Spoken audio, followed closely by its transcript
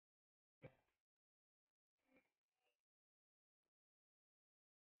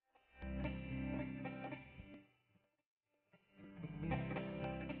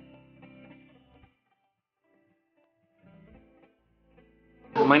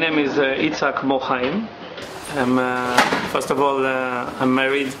My name is Itzhak Mochaim. First of all, I'm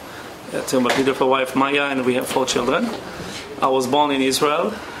married to my beautiful wife Maya, and we have 4 children. I was born in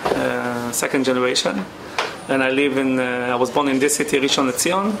Israel, second generation, and I was born in this city, Rishon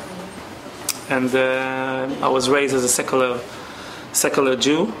LeZion, and I was raised as a secular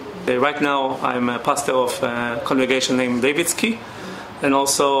Jew. Right now, I'm a pastor of a congregation named Davidsky, and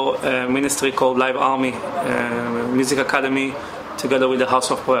also a ministry called Live Army Music Academy, together with the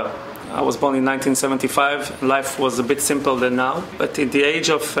House of Prayer. I was born in 1975. Life was a bit simpler than now. But at the age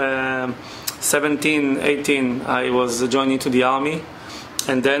of 17, 18, I was joined into the army.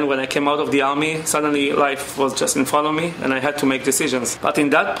 And then when I came out of the army, suddenly life was just in front of me and I had to make decisions. But in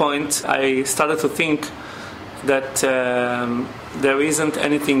that point, I started to think that there isn't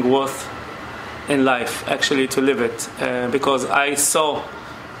anything worth in life actually to live it. Because I saw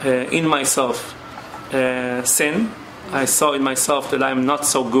in myself sin. I saw in myself that I'm not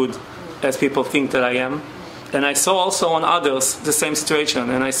so good as people think that I am. And I saw also on others the same situation.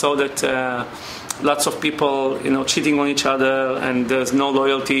 And I saw that lots of people, cheating on each other, and there's no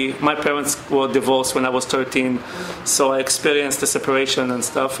loyalty. My parents were divorced when I was 13, so I experienced the separation and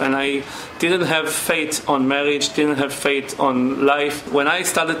stuff. And I didn't have faith on marriage, didn't have faith on life. When I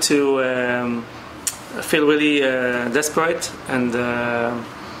started to feel really desperate and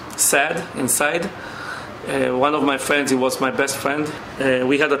sad inside, one of my friends, he was my best friend,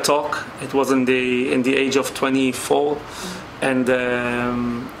 we had a talk. It was in the age of 24, and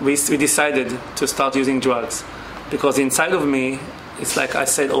we decided to start using drugs, because inside of me it's like I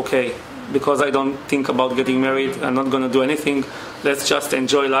said, okay, because I don't think about getting married, I'm not going to do anything, let's just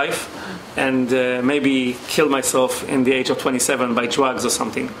enjoy life and maybe kill myself in the age of 27 by drugs or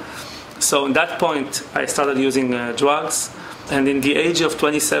something. So at that point I started using drugs. And in the age of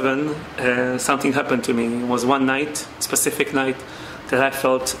 27, something happened to me. It was one night, specific night, that I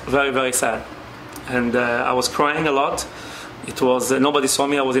felt very, very sad. And I was crying a lot. It was nobody saw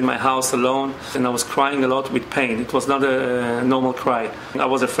me. I was in my house alone, and I was crying a lot with pain. It was not a normal cry. I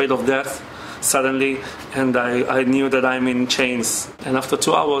was afraid of death suddenly, and I knew that I'm in chains. And after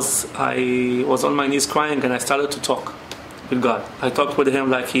 2 hours, I was on my knees crying, and I started to talk with God. I talked with Him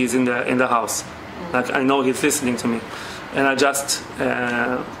like He's in the house, like I know He's listening to me. And I just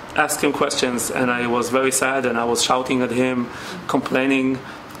asked Him questions, and I was very sad, and I was shouting at Him, complaining,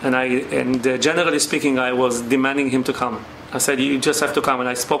 and generally speaking, I was demanding Him to come. I said, "You just have to come," and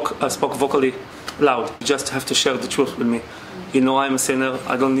I spoke vocally, loud. You just have to share the truth with me. I'm a sinner.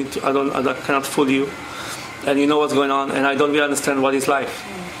 I cannot fool you, and you know what's going on, and I don't really understand what is life.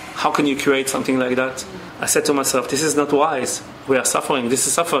 How can you create something like that? I said to myself, this is not wise. We are suffering. This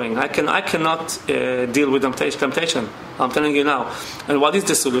is suffering. I cannot deal with temptation. I'm telling you now. And what is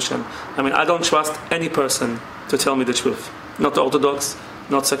the solution? I don't trust any person to tell me the truth. Not Orthodox,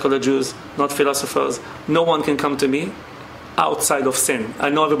 not secular Jews, not philosophers. No one can come to me outside of sin. I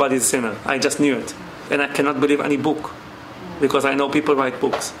know everybody is a sinner. I just knew it. And I cannot believe any book, because I know people write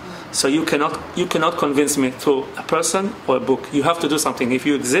books. So you cannot convince me through a person or a book. You have to do something. If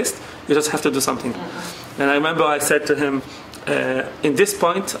you exist, you just have to do something. And I remember I said to him, in this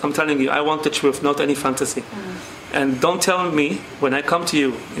point, I'm telling you, I want the truth, not any fantasy. And don't tell me, when I come to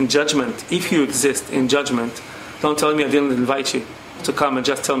you in judgment, if you exist in judgment, don't tell me I didn't invite you to come and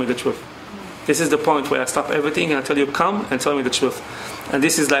just tell me the truth. This is the point where I stop everything and I tell you, come and tell me the truth. And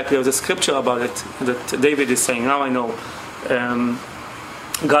this is like, there's a scripture about it that David is saying, now I know.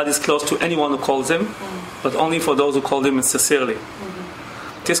 God is close to anyone who calls Him, but only for those who call Him sincerely.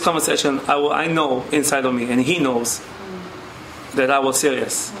 This conversation, I know inside of me, and He knows that I was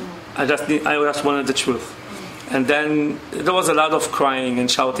serious. I just wanted the truth. And then there was a lot of crying and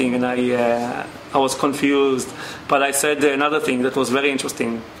shouting, and I was confused. But I said another thing that was very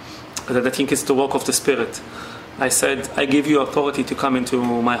interesting, that I think is the work of the Spirit. I said, I give you authority to come into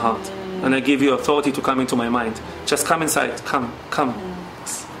my heart, and I give you authority to come into my mind. Just come inside. Come.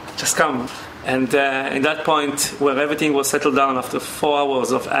 Just come. And in that point, where everything was settled down after 4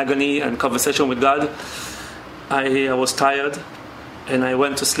 hours of agony and conversation with God, I was tired, and I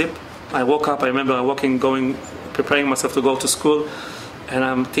went to sleep. I woke up. I remember preparing myself to go to school, and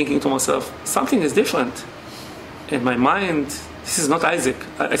I'm thinking to myself, something is different. In my mind, this is not Isaac.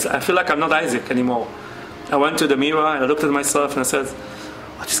 I feel like I'm not Isaac anymore. I went to the mirror and I looked at myself and I said,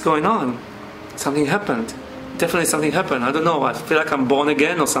 what is going on? Something happened. Definitely something happened. I don't know. I feel like I'm born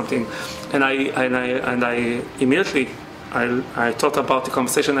again or something. And I immediately I thought about the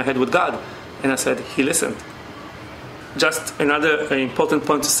conversation I had with God, and I said, He listened. just another important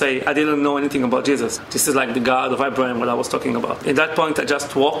point to say, I didn't know anything about Jesus. This is like the God of Abraham, what I was talking about. At that point, I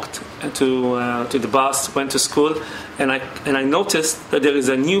just walked to the bus, went to school, and I noticed that there is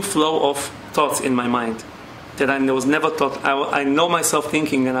a new flow of thoughts in my mind that I was never thought. I know myself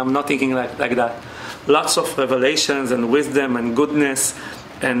thinking, and I'm not thinking like that. Lots of revelations and wisdom and goodness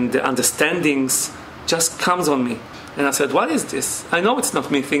and understandings just comes on me. And I said, what is this? I know it's not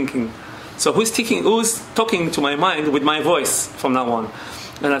me thinking. So who's talking to my mind with my voice from now on?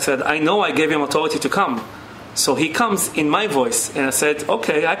 And I said, I know I gave him authority to come. So he comes in my voice. And I said,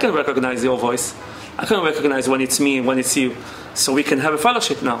 okay, I can recognize your voice. I can recognize when it's me and when it's you. So we can have a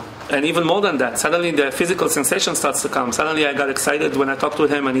fellowship now. And even more than that, suddenly the physical sensation starts to come. Suddenly I got excited when I talked with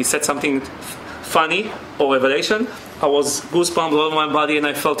him and he said something funny or revelation. I was goosebumps all over my body and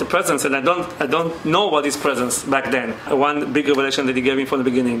I felt the presence. And I don't know what is presence back then. One big revelation that he gave me from the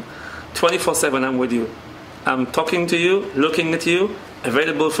beginning. 24/7 I'm with you. I'm talking to you, looking at you,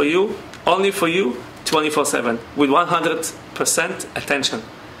 available for you, only for you, 24/7, with 100% attention.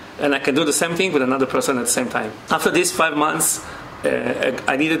 And I can do the same thing with another person at the same time. After these 5 months,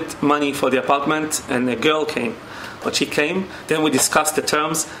 I needed money for the apartment, and a girl came. But she came, then we discussed the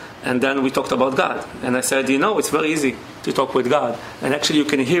terms, and then we talked about God. And I said, it's very easy to talk with God. And actually you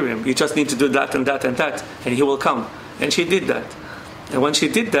can hear him. You just need to do that and that and that, and he will come. And she did that. And when she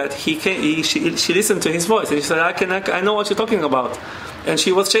did that, she listened to his voice, and she said, I know what you're talking about. And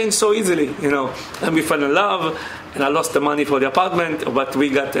she was changed so easily, And we fell in love, and I lost the money for the apartment, but we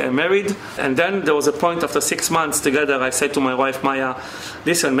got married. And then there was a point after 6 months together, I said to my wife, Maya,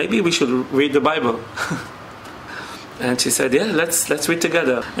 listen, maybe we should read the Bible. And she said, yeah, let's read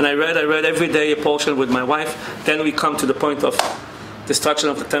together. And I read every day a portion with my wife. Then we come to the point of destruction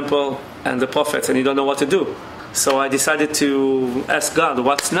of the temple and the prophets, and you don't know what to do. So I decided to ask God,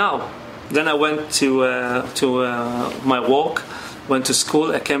 what's now? Then I went to my work, went to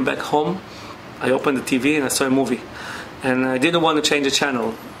school, I came back home, I opened the TV and I saw a movie. And I didn't want to change the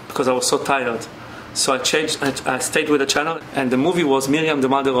channel because I was so tired. So I stayed with the channel, and the movie was Miriam, the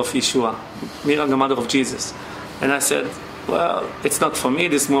mother of Yeshua, Miriam, the mother of Jesus. And I said, well, it's not for me,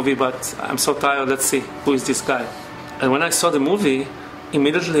 this movie, but I'm so tired, let's see, who is this guy? And when I saw the movie,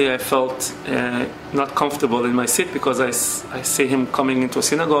 immediately I felt not comfortable in my seat because I see him coming into a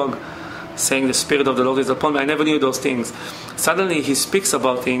synagogue saying the Spirit of the Lord is upon me. I never knew those things. Suddenly he speaks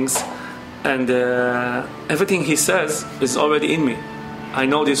about things, and everything he says is already in me. I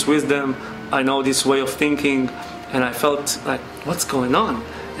know this wisdom, I know this way of thinking, and I felt like, what's going on?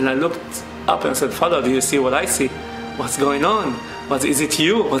 And I looked up and said, Father, do you see what I see? What's going on? Is it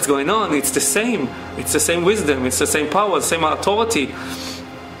you? What's going on? It's the same. It's the same wisdom. It's the same power, the same authority.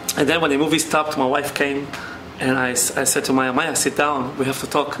 And then when the movie stopped, my wife came, and I said to Maya, sit down. We have to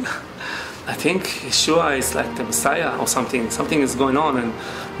talk. I think Yeshua is like the Messiah or something. Something is going on, and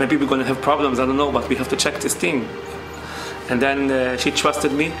maybe we're going to have problems. I don't know, but we have to check this thing. And then she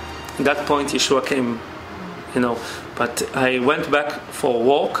trusted me. At that point, Yeshua came, But I went back for a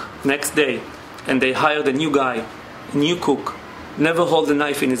walk next day, and they hired a new guy, a new cook. Never hold a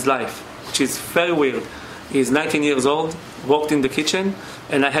knife in his life, which is very weird. He's 19 years old, worked in the kitchen,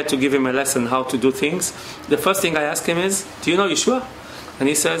 and I had to give him a lesson how to do things. The first thing I asked him is, do you know Yeshua? And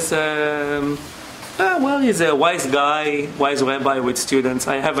he says, well, he's a wise guy, wise rabbi with students.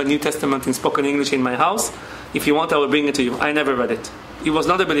 I have a New Testament in spoken English in my house. If you want, I will bring it to you. I never read it. He was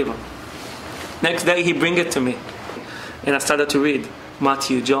not a believer. Next day, he bring it to me. And I started to read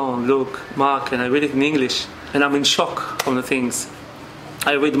Matthew, John, Luke, Mark, and I read it in English. And I'm in shock from the things.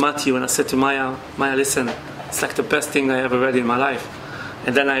 I read Matthew and I said to Maya, listen, it's like the best thing I ever read in my life.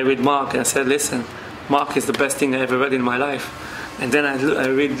 And then I read Mark and I said, listen, Mark is the best thing I ever read in my life. And then I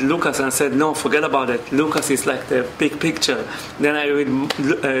read Lucas and I said, no, forget about it. Lucas is like the big picture. Then I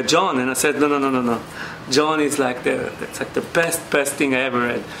read John and I said, no. John is like the best thing I ever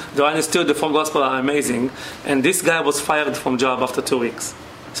read. Though I understood the 4 Gospels are amazing. And this guy was fired from job after 2 weeks.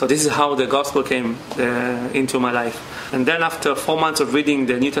 So this is how the Gospel came into my life. And then after 4 months of reading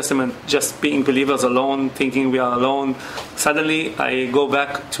the New Testament, just being believers alone, thinking we are alone, suddenly I go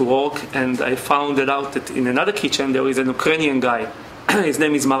back to work and I found out that in another kitchen there is an Ukrainian guy. His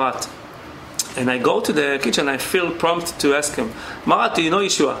name is Marat. And I go to the kitchen, I feel prompt to ask him, Marat, do you know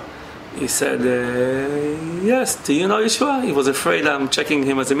Yeshua? He said, yes, do you know Yeshua? He was afraid I'm checking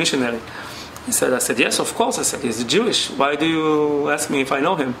him as a missionary. I said, yes, of course. I said, he's Jewish. Why do you ask me if I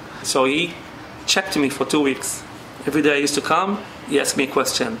know him? So he checked me for 2 weeks. Every day I used to come, he asked me a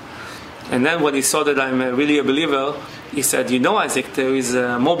question. And then when he saw that I'm really a believer, he said, Isaac, there is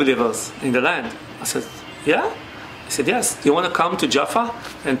more believers in the land. I said, yeah? He He said, yes, do you want to come to Jaffa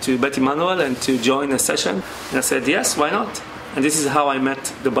and to Bet Emmanuel and to join a session? And I said, yes, why not? And this is how I met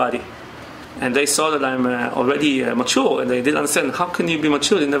the body. And they saw that I'm already mature, and they didn't understand, how can you be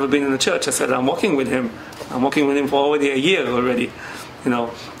mature? You've never been in a church. I said, I'm walking with him. I'm walking with him for already a year already, you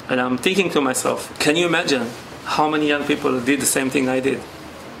know. And I'm thinking to myself, can you imagine how many young people did the same thing I did?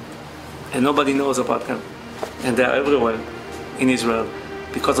 And nobody knows about them. And they are everywhere in Israel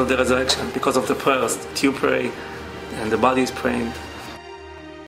because of the resurrection, because of the prayers that you pray and the body is praying.